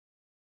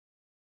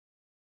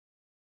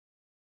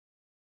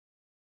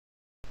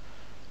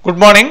Good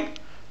morning.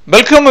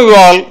 Welcome you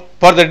all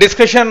for the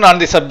discussion on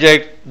the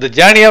subject The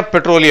Journey of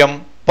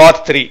Petroleum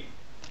Part 3.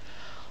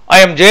 I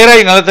am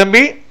Jairai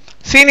Nalathambi,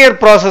 Senior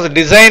Process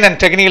Design and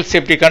Technical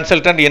Safety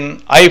Consultant in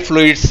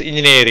iFluids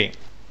Engineering.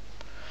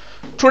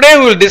 Today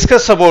we will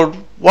discuss about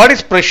what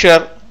is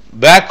pressure,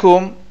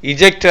 vacuum,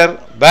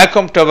 ejector,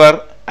 vacuum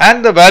tower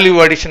and the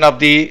value addition of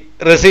the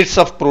receipts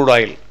of crude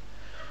oil.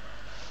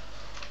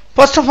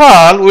 First of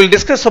all, we will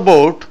discuss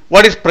about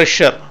what is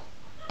pressure.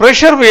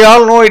 Pressure, we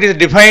all know, it is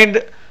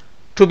defined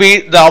to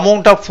be the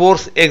amount of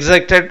force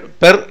exerted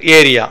per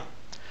area.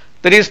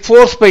 That is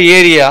force by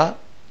area.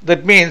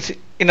 That means,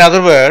 in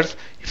other words,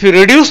 if you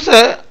reduce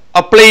the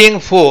applying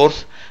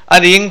force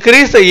and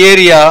increase the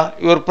area,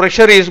 your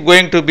pressure is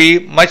going to be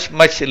much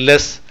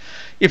less.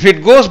 If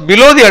it goes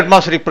below the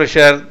atmospheric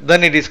pressure,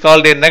 then it is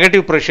called a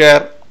negative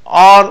pressure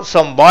or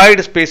some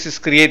void space is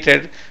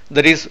created,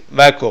 that is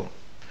vacuum.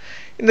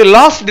 In the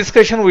last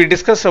discussion, we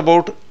discussed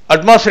about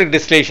atmospheric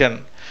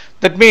distillation.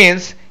 That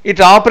means it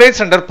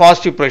operates under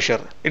positive pressure.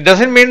 It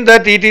doesn't mean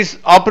that it is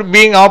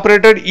being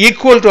operated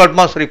equal to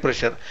atmospheric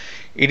pressure.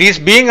 It is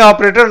being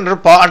operated under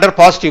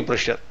positive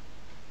pressure.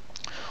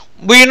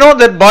 We know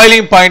that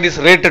boiling point is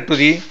rated to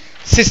the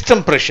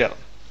system pressure.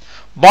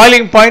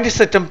 Boiling point is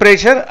the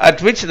temperature at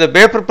which the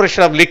vapor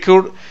pressure of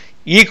liquid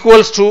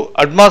equals to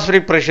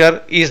atmospheric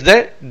pressure is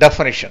the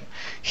definition.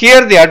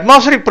 Here the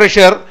atmospheric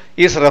pressure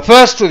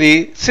refers to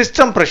the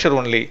system pressure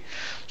only.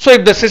 So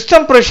if the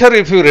system pressure,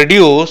 if you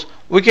reduce,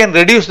 we can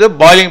reduce the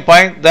boiling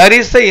point. That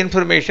is the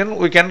information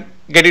we can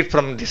get it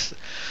from this.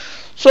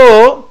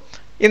 So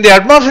in the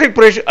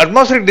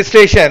atmospheric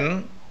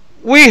distillation,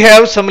 we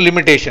have some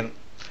limitation.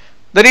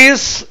 That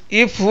is,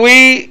 if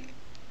we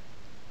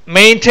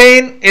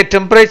maintain a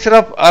temperature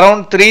of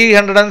around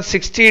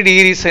 360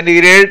 degrees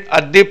centigrade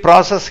at the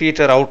process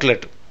heater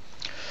outlet,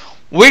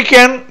 we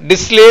can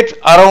distillate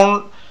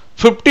around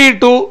 50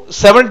 to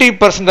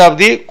 70% of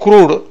the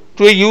crude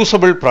to a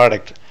usable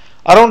product.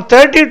 Around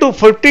 30 to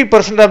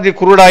 50% of the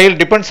crude oil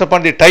depends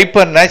upon the type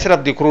and nature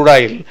of the crude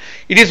oil.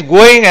 It is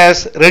going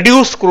as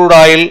reduced crude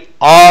oil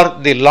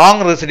or the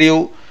long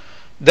residue.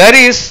 That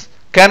is,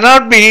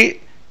 cannot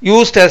be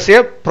used as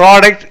a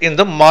product in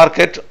the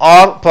market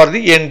or for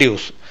the end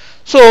use.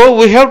 So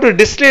we have to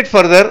distillate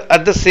further.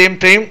 At the same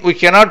time, we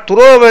cannot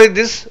throw away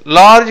this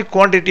large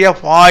quantity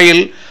of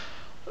oil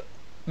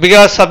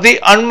because of the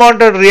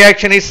unwanted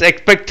reaction is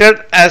expected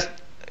as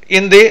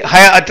in the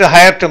at a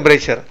higher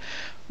temperature.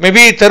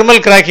 Maybe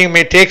thermal cracking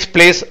may take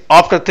place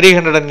after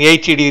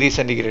 380 degrees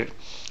centigrade.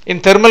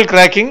 In thermal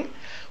cracking,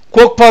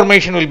 coke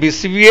formation will be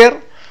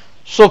severe,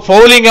 so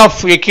fouling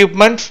of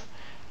equipment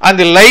and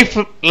the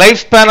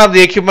lifespan of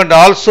the equipment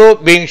also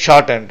being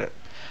shortened.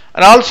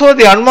 And also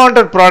the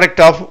unwanted product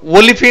of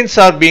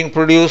olefins are being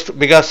produced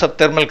because of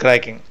thermal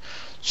cracking.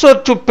 So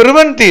to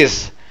prevent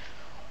this,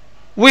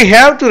 we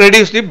have to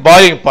reduce the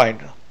boiling point.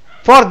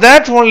 For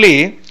that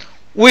only,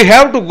 we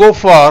have to go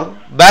for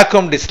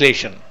vacuum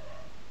distillation.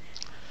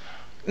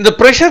 In the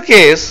pressure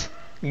case,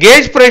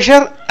 gauge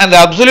pressure and the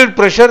absolute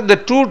pressure, the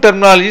two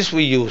terminologies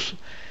we use.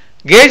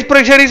 Gauge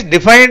pressure is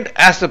defined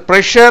as the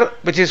pressure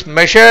which is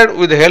measured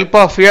with the help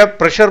of a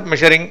pressure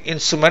measuring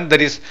instrument,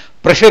 that is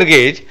pressure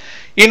gauge,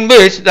 in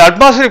which the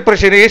atmospheric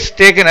pressure is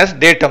taken as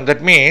datum.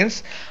 That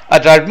means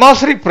at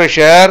atmospheric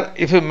pressure,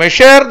 if you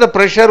measure the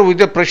pressure with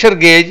the pressure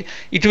gauge,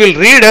 it will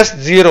read as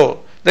 0.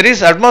 That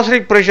is,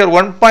 atmospheric pressure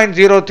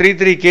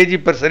 1.033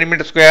 kg per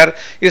centimeter square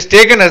is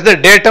taken as the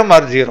datum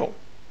or 0.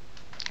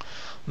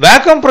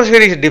 Vacuum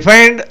pressure is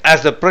defined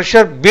as the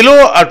pressure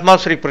below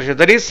atmospheric pressure.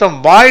 That is,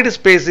 some void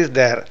space is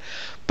there.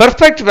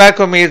 Perfect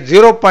vacuum is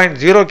 0.0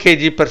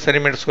 kg per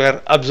centimeter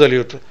square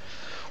absolute.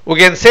 We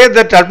can say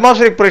that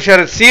atmospheric pressure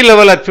at sea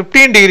level at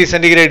 15 degrees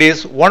centigrade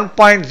is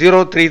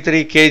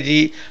 1.033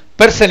 kg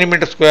per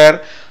centimeter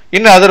square.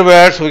 In other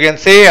words, we can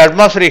say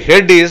atmospheric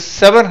head is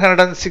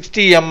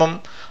 760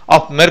 mm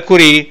of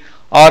mercury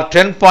or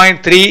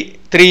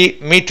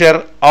 10.33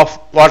 meter of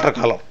water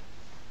column.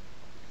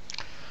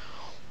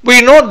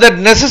 We know that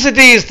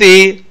necessity is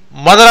the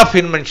mother of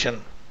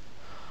invention.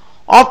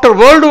 After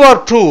World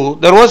War II,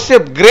 there was a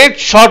great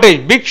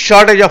shortage, big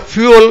shortage of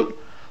fuel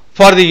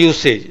for the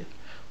usage.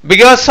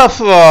 Because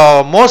of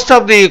most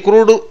of the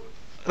crude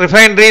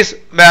refineries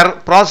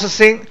were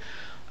processing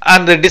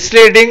and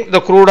distillating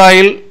the crude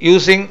oil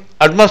using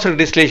atmospheric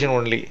distillation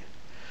only.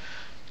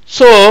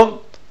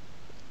 So,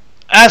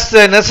 as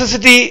the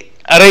necessity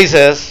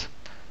arises,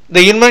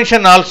 the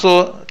invention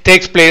also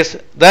takes place.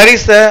 There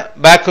is the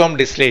vacuum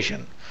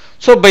distillation.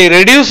 So, by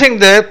reducing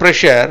the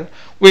pressure,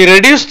 we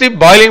reduce the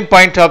boiling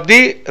point of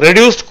the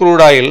reduced crude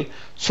oil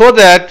so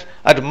that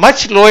at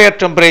much lower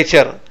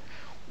temperature,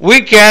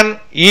 we can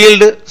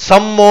yield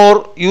some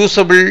more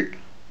usable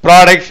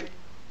product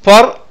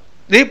for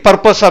the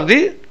purpose of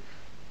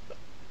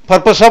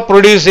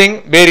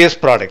producing various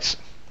products.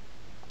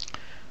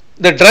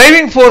 The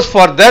driving force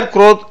for that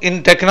growth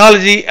in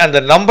technology and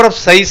the number of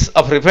size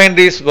of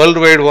refineries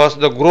worldwide was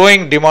the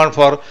growing demand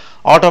for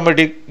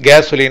automatic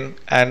gasoline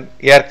and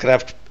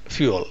aircraft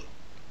fuel.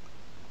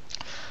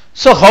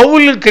 So how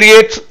will you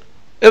create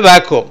a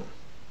vacuum?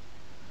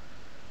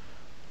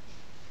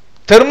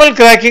 Thermal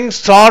cracking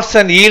starts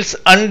and yields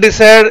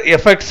undesired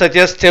effects such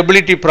as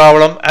stability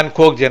problem and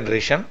coke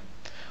generation.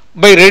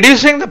 By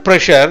reducing the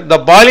pressure, the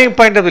boiling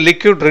point of the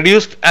liquid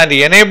reduced and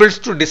enables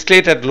to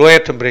distillate at lower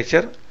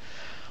temperature.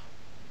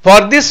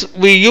 For this,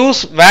 we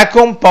use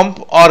vacuum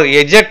pump or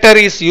ejector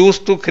is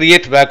used to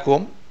create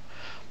vacuum.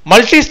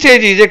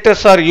 Multi-stage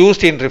ejectors are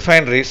used in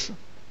refineries.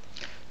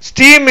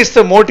 Steam is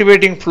the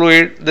motivating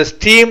fluid. The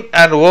steam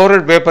and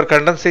overhead vapor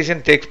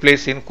condensation takes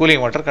place in cooling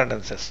water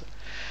condensers.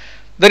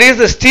 That is,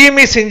 the steam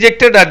is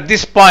injected at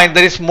this point,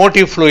 there is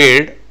motive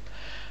fluid,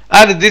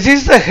 and this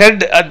is the head,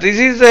 this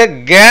is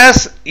the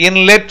gas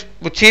inlet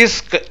which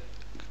is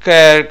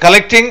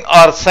collecting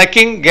or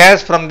sucking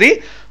gas from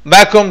the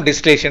vacuum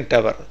distillation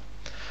tower.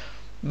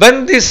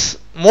 When this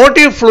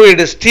motive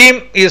fluid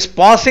steam is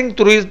passing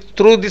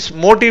through this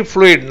motive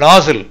fluid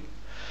nozzle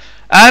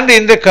and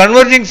in the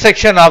converging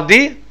section of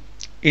the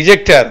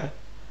ejector,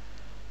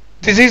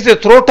 this is the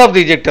throat of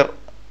the ejector,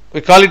 we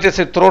call it as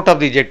a throat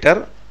of the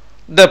ejector,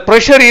 the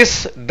pressure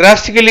is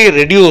drastically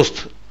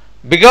reduced.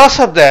 Because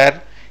of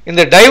that, in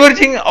the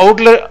diverging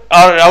outlet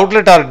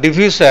or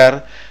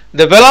diffuser,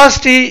 the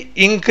velocity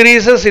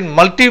increases in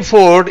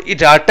multifold,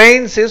 it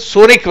attains a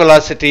sonic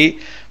velocity.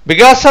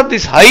 Because of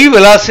this high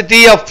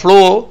velocity of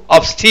flow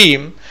of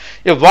steam,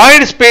 a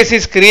void space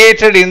is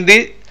created in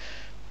the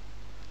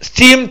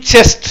steam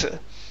chest,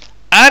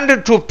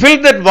 and to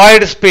fill that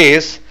void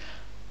space,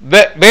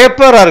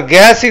 vapor or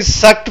gas is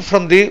sucked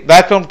from the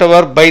vacuum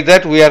tower. By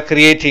that we are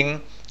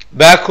creating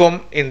vacuum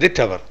in the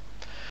tower.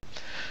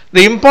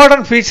 The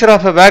important feature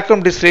of a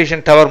vacuum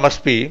distillation tower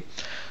must be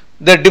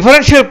the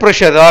differential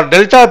pressure or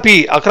delta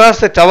P across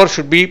the tower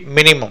should be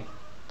minimum.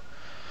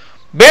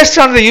 Based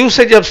on the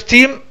usage of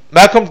steam,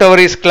 vacuum tower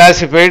is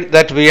classified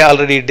that we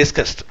already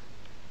discussed.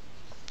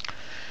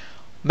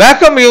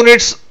 Vacuum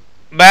units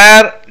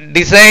were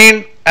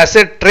designed as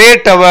a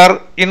tray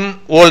tower in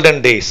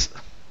olden days.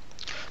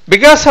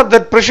 Because of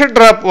that, pressure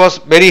drop was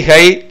very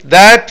high,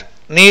 that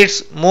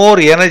needs more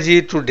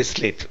energy to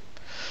distillate.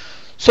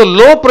 So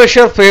low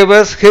pressure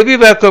favors heavy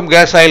vacuum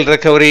gas oil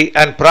recovery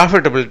and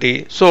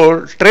profitability.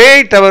 So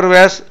tray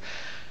towers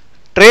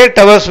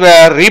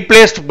were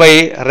replaced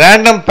by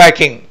random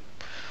packing.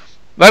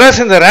 Whereas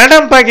in the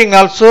random packing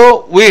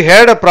also we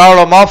had a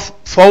problem of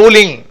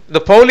fouling. The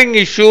fouling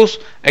issues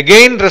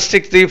again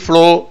restrict the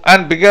flow,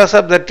 and because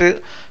of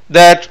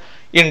that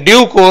in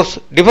due course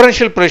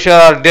differential pressure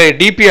or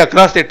dP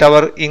across the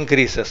tower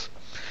increases.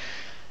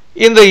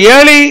 In the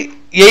early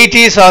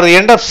 80s or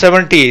end of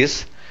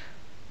 70s,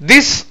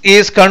 this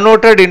is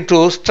converted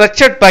into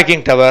structured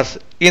packing towers.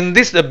 In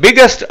this, the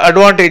biggest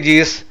advantage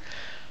is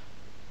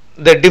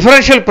the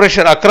differential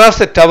pressure across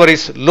the tower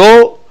is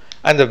low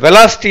and the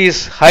velocity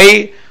is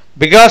high.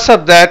 Because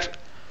of that,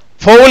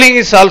 fouling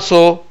is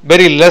also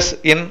very less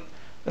in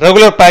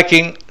regular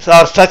packing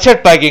or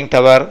structured packing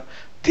tower.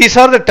 These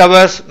are the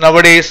towers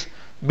nowadays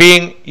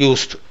being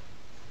used.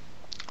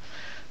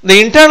 The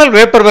internal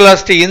vapor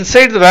velocity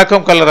inside the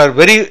vacuum column are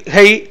very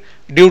high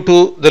due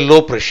to the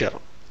low pressure.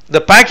 The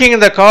packing in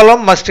the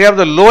column must have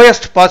the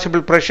lowest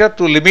possible pressure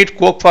to limit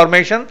coke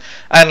formation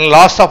and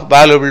loss of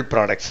valuable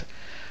products.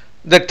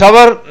 The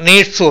tower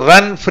needs to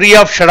run free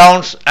of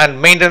shutdowns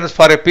and maintenance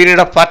for a period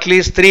of at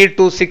least 3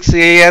 to 6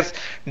 years,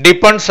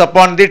 depends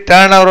upon the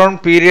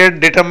turnaround period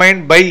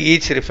determined by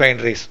each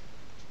refineries.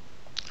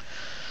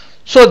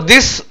 So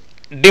this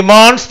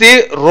demands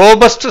the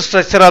robust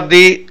structure of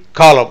the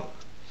column.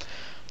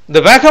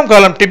 The vacuum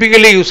column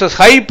typically uses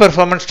high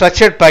performance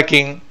structured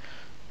packing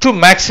to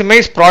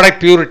maximize product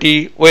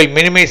purity while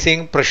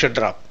minimizing pressure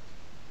drop.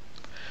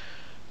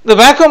 The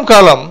vacuum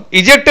column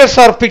ejectors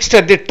are fixed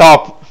at the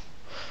top.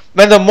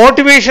 When the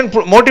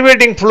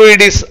motivating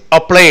fluid is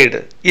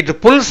applied, it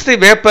pulls the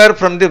vapor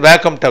from the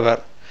vacuum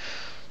tower.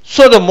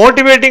 So the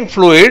motivating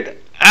fluid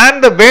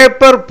and the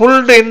vapor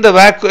pulled in the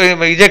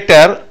vacuum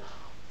ejector,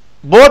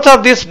 both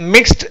of these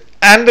mixed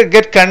and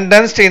get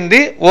condensed in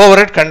the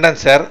overhead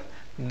condenser.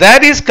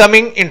 That is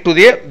coming into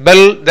the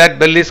bell. That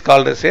bell is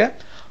called as a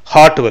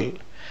hot well.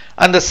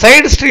 And the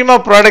side stream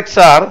of products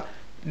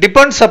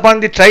depends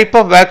upon the type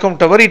of vacuum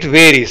tower, it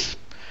varies.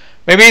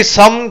 Maybe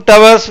some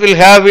towers will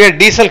have a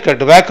diesel cut,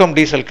 vacuum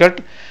diesel cut,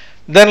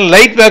 then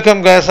light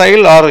vacuum gas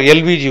oil or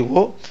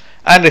LVGO,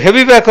 and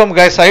heavy vacuum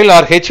gas oil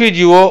or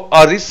HVGO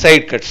are the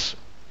side cuts.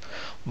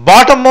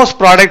 Bottommost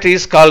product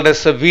is called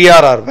as a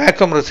VR or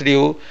vacuum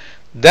residue.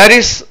 That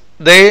is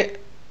the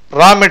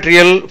raw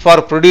material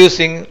for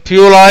producing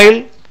fuel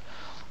oil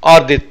or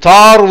the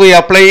tar we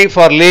apply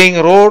for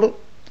laying road,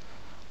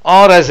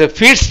 or as a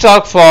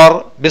feedstock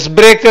for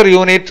disbreaker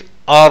unit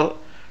or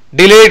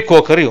delayed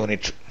coker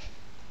unit.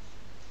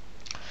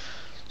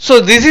 So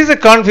this is the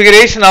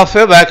configuration of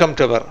a vacuum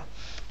tower.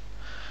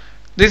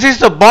 This is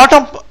the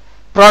bottom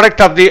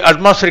product of the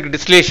atmospheric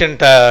distillation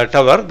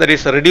tower, that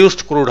is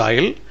reduced crude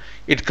oil.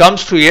 It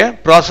comes to a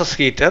process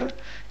heater.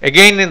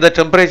 Again the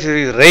temperature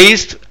is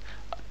raised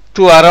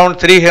to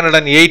around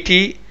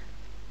 380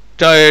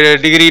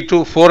 degree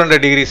to 400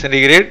 degrees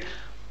centigrade.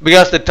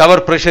 Because the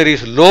tower pressure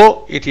is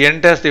low, it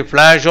enters the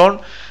flash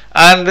zone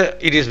and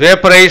it is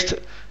vaporized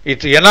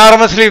It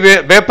enormously,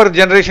 vapor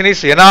generation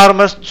is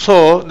enormous,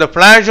 so the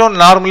flash zone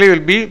normally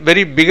will be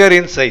very bigger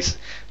in size.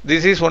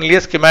 This is only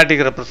a schematic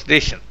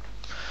representation.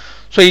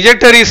 So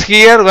ejector is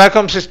here,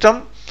 vacuum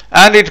system,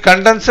 and it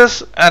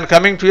condenses and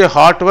coming to a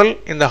hot well.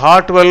 In the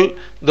hot well,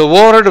 the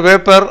overhead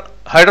vapor,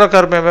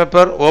 hydrocarbon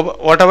vapor,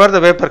 whatever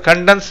the vapor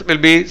condense will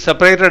be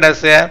separated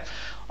as a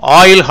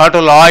oil, hot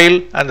well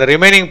oil, and the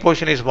remaining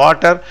portion is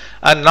water,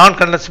 and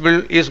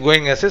non-condensable is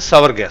going as a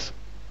sour gas.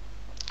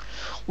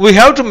 We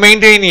have to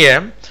maintain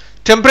a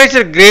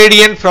temperature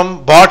gradient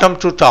from bottom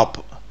to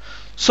top.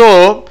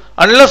 So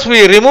unless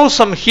we remove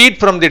some heat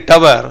from the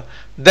tower,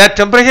 that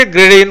temperature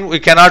gradient we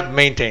cannot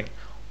maintain.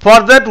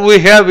 For that we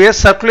have a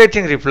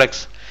circulating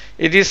reflex.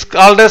 It is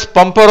called as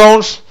pump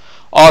arounds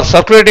or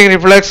circulating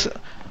reflex.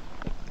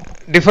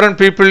 Different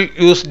people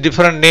use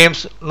different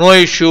names, no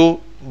issue.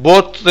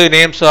 Both the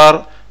names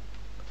are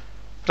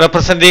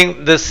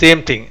representing the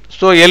same thing.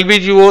 So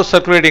LBGO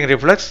circulating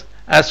reflex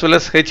as well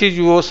as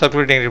HEGO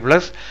circulating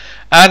reflex,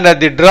 and at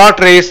the draw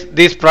trace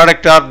these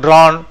products are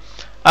drawn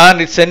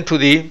and it's sent to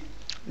the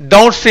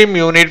downstream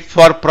unit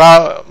for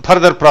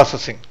further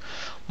processing.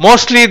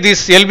 Mostly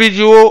this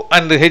LBGO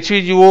and the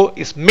HVGO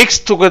is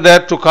mixed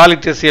together to call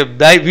it as a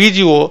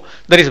VGO,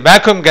 that is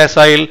vacuum gas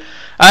oil,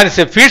 and it's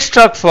a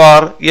feedstock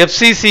for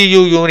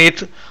FCCU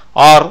unit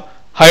or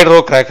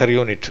hydrocracker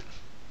unit.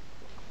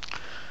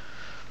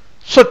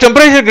 So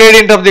temperature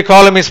gradient of the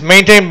column is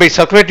maintained by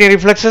circulating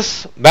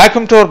reflexes.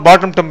 Vacuum tower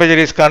bottom temperature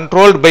is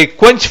controlled by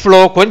quench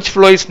flow. Quench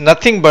flow is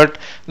nothing but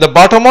the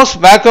bottommost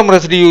vacuum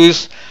residue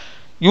is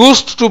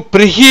used to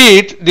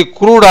preheat the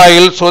crude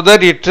oil so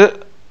that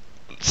it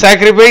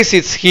sacrifices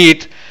its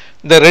heat.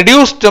 The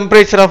reduced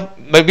temperature of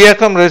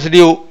vacuum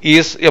residue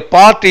is a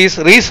part is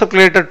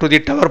recirculated to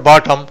the tower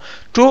bottom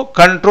to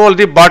control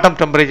the bottom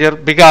temperature,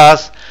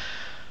 because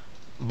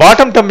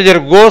bottom temperature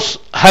goes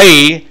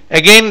high,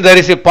 again there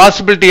is a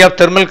possibility of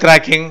thermal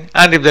cracking,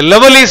 and if the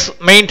level is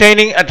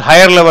maintaining at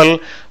higher level,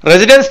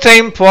 residence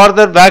time for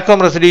the vacuum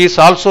residue is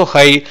also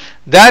high.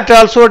 That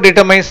also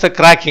determines the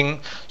cracking.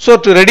 So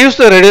to reduce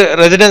the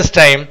residence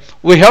time,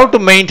 we have to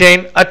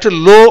maintain at a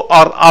low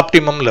or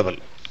optimum level.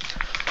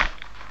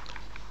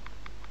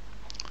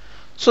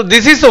 So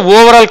this is the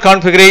overall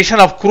configuration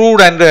of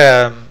crude and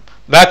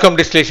vacuum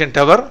distillation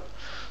tower.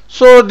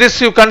 So this,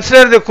 you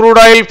consider the crude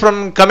oil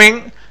from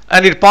coming,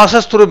 and it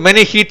passes through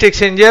many heat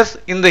exchangers.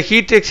 In the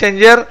heat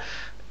exchanger,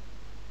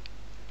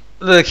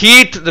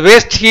 the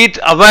waste heat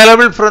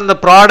available from the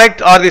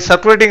product or the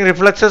circulating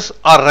reflexes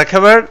are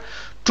recovered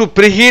to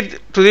preheat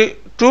to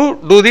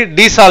do the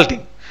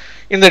desalting.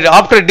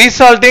 After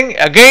desalting,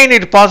 again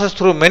it passes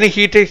through many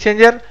heat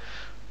exchanger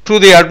to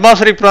the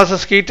atmospheric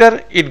process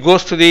heater. It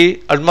goes to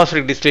the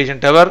atmospheric distillation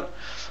tower,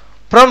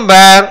 from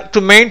where to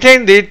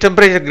maintain the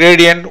temperature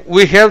gradient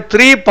we have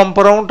three pump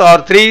around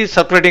or three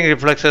circulating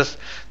reflexes.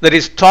 That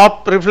is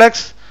top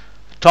reflex,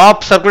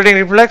 top circulating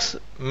reflex,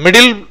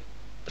 middle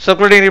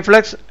circulating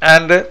reflex,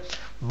 and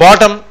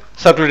bottom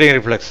circulating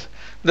reflex.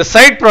 The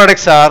side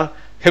products are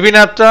heavy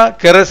naphtha,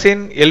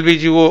 kerosene,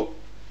 LGO,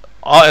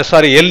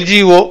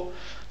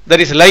 that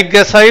is light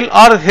gas oil,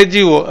 or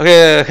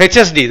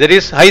HSD, that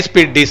is high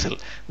speed diesel.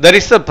 That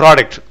is the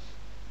product.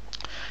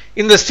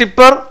 In the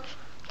stripper,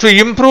 to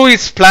improve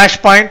its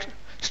splash point,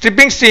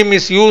 stripping steam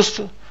is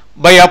used.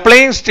 By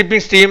applying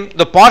stripping steam,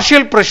 the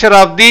partial pressure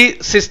of the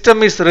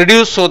system is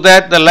reduced so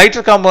that the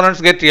lighter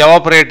components get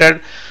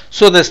evaporated.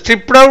 So the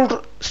stripped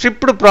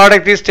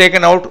product is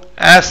taken out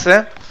as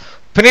a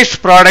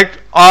finished product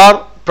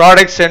or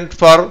product sent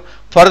for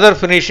further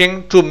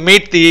finishing to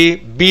meet the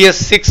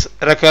BS6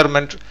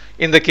 requirement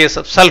in the case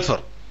of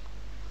sulfur.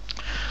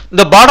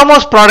 The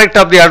bottommost product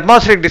of the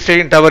atmospheric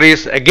distillation tower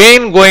is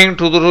again going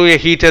through a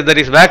heater, that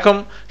is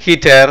vacuum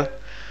heater.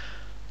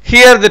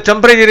 Here the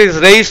temperature is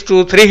raised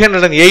to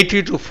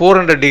 380 to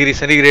 400 degrees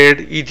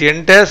centigrade. It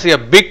enters a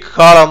big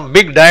column,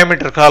 big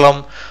diameter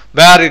column,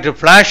 where it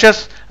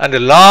flashes and a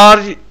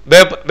large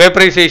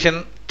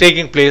vaporization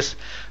taking place.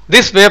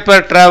 This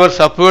vapor travels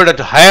upward at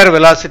higher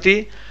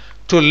velocity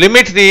to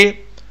limit the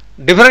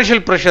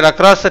differential pressure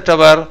across the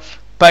tower.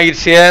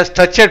 It's a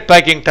structured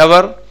packing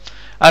tower,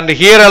 and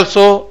here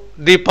also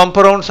the pump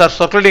arounds are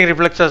circulating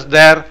reflexes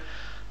there,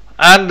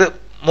 and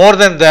more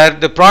than that,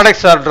 the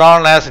products are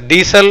drawn as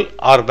diesel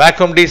or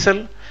vacuum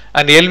diesel,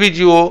 and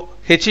LVGO,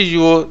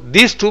 HEGO.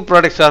 These two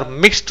products are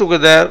mixed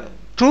together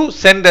to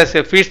send as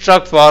a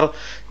feedstock for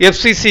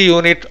FCC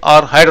unit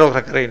or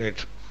hydrocracker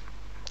unit.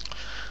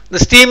 The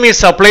steam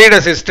is applied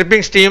as a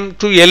stripping steam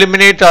to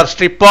eliminate or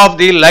strip off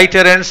the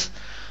lighter ends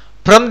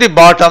from the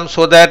bottom,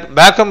 so that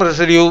vacuum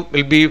residue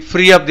will be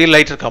free of the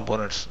lighter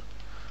components,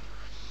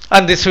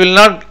 and this will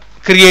not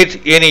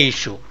create any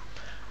issue.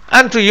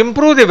 And to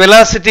improve the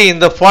velocity in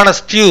the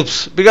furnace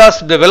tubes,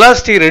 because the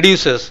velocity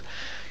reduces,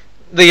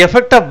 the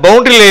effect of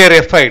boundary layer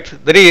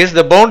effect, that is,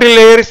 the boundary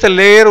layer is the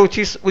layer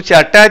which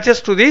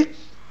attaches to the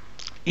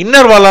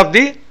inner wall of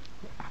the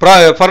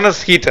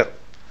furnace heater.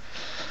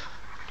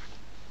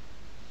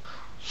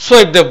 So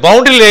if the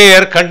boundary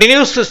layer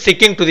continues to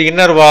sticking to the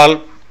inner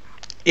wall,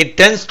 it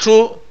tends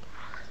to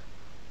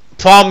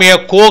form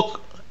a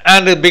coke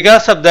and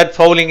because of that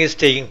fouling is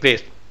taking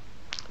place.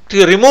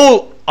 To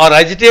remove or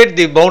agitate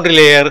the boundary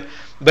layer,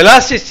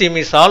 velocity steam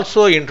is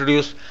also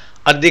introduced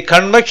at the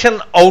convection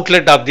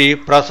outlet of the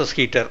process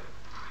heater.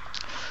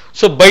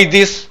 So by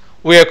this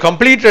we have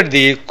completed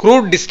the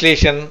crude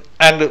distillation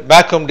and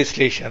vacuum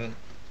distillation.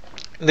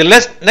 In the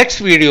next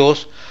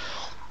videos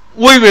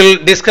we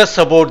will discuss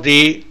about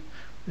the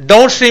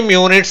downstream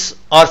units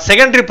or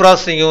secondary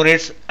processing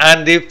units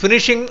and the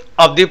finishing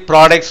of the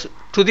products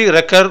to the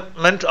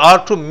requirement or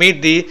to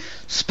meet the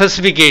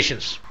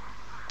specifications.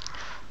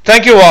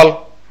 Thank you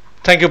all.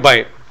 Thank you.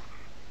 Bye.